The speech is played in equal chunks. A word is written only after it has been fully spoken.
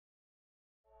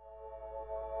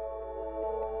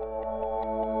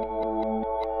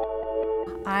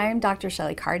I'm Dr.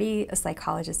 Shelley Carty, a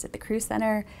psychologist at the Crew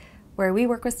Center, where we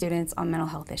work with students on mental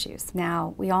health issues.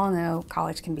 Now, we all know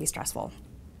college can be stressful,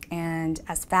 and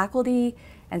as faculty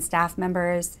and staff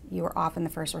members, you are often the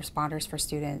first responders for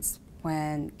students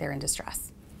when they're in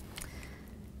distress.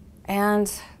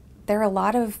 And there are a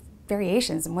lot of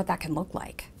variations in what that can look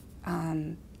like.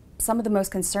 Some of the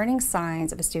most concerning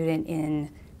signs of a student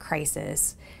in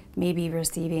crisis may be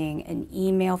receiving an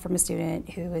email from a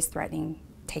student who is threatening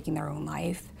taking their own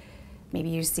life. Maybe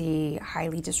you see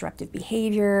highly disruptive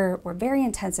behavior or very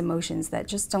intense emotions that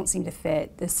just don't seem to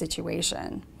fit this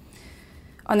situation.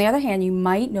 On the other hand, you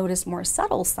might notice more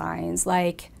subtle signs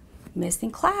like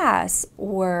missing class,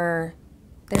 or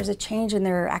there's a change in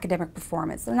their academic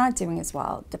performance. They're not doing as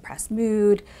well, depressed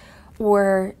mood,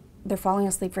 or they're falling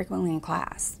asleep frequently in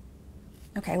class.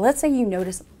 Okay, let's say you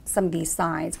notice some of these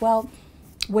signs. Well,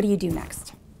 what do you do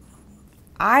next?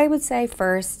 I would say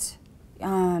first,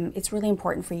 it's really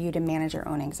important for you to manage your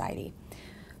own anxiety,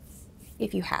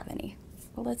 if you have any.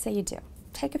 Well, let's say you do.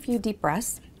 Take a few deep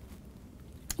breaths.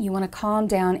 You want to calm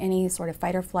down any sort of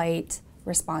fight or flight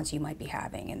response you might be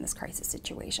having in this crisis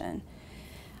situation.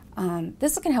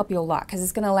 This is going to help you a lot because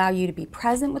it's going to allow you to be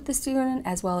present with the student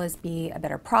as well as be a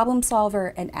better problem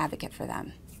solver and advocate for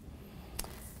them.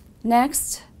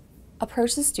 Next,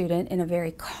 approach the student in a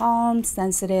very calm,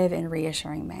 sensitive, and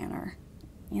reassuring manner.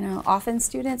 You know, often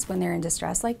students, when they're in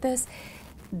distress like this,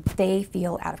 they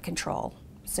feel out of control.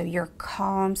 So your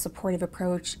calm, supportive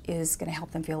approach is going to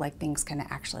help them feel like things can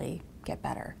actually get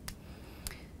better.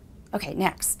 Okay,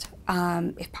 next,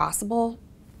 if possible,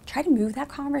 try to move that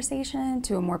conversation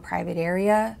to a more private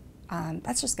area.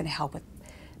 That's just going to help with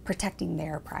protecting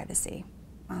their privacy,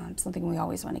 something we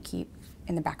always want to keep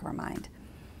in the back of our mind.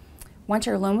 Once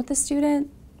you're alone with the student,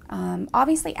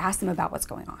 obviously ask them about what's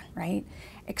going on, right?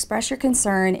 Express your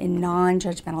concern in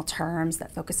non-judgmental terms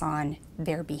that focus on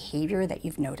their behavior that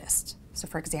you've noticed. So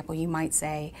for example, you might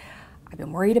say, I've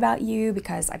been worried about you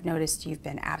because I've noticed you've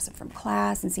been absent from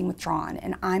class and seem withdrawn,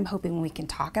 and I'm hoping we can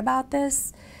talk about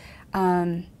this.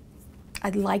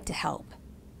 I'd like to help.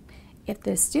 If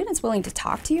the student's willing to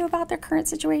talk to you about their current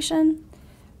situation,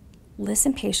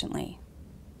 listen patiently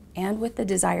and with the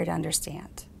desire to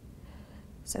understand.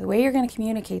 So the way you're going to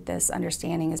communicate this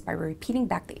understanding is by repeating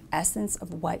back the essence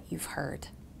of what you've heard.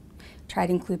 Try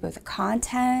to include both the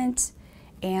content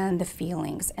and the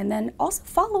feelings, and then also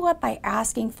follow up by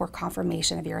asking for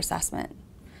confirmation of your assessment.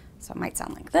 So it might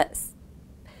sound like this.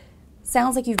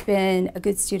 Sounds like you've been a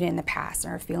good student in the past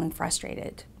and are feeling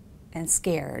frustrated and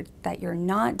scared that you're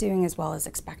not doing as well as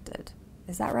expected.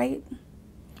 Is that right?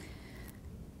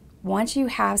 Once you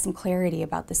have some clarity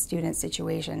about the student's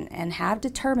situation and have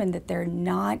determined that they're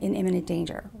not in imminent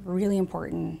danger, really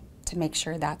important to make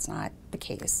sure that's not the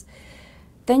case,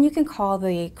 then you can call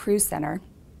the Crew Center,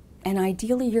 and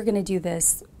ideally you're going to do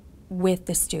this with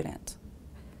the student.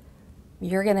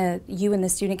 You and the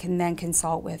student can then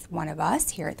consult with one of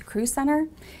us here at the Crew Center,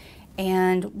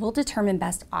 and we'll determine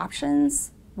best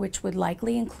options, which would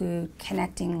likely include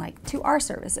connecting to our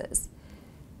services.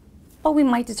 But we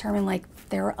might determine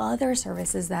there are other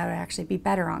services that would actually be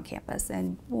better on campus,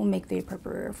 and we'll make the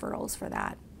appropriate referrals for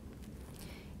that.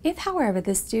 If, however,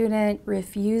 the student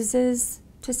refuses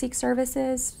to seek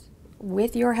services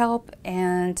with your help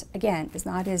and, again, is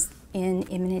not as in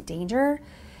imminent danger,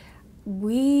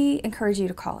 we encourage you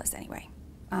to call us anyway.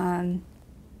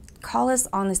 Call us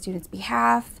on the student's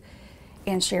behalf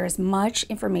and share as much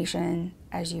information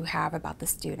as you have about the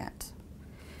student.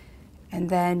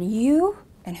 And then you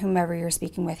and whomever you're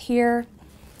speaking with here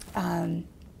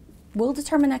will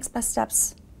determine next best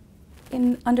steps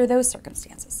under those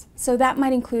circumstances. So that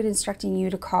might include instructing you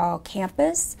to call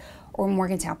campus or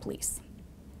Morgantown Police.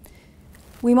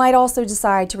 We might also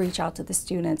decide to reach out to the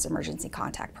student's emergency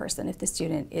contact person if the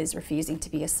student is refusing to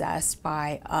be assessed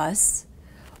by us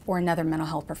or another mental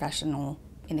health professional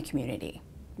in the community.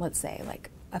 Let's say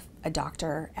a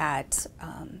doctor at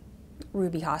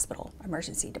Ruby Hospital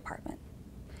Emergency Department.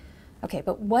 Okay,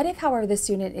 but what if, however, the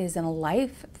student is in a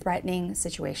life-threatening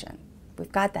situation?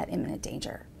 We've got that imminent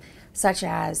danger, such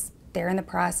as they're in the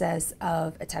process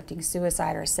of attempting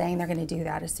suicide or saying they're going to do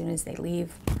that as soon as they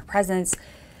leave our presence.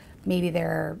 Maybe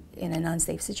they're in an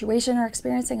unsafe situation or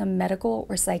experiencing a medical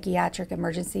or psychiatric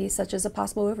emergency, such as a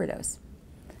possible overdose.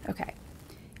 Okay,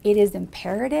 it is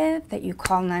imperative that you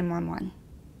call 911.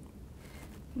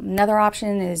 Another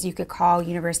option is you could call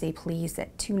University Police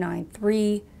at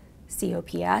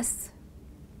 293-COPS.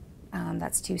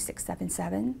 That's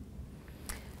 2677.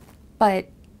 But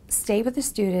stay with the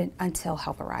student until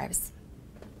help arrives.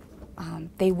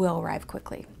 They will arrive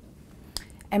quickly.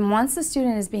 And once the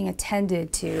student is being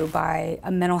attended to by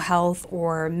a mental health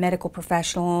or medical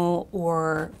professional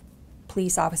or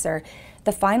police officer,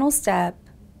 the final step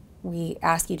we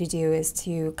ask you to do is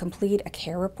to complete a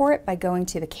care report by going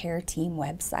to the care team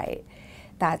website.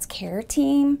 That's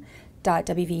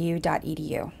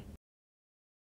careteam.wvu.edu.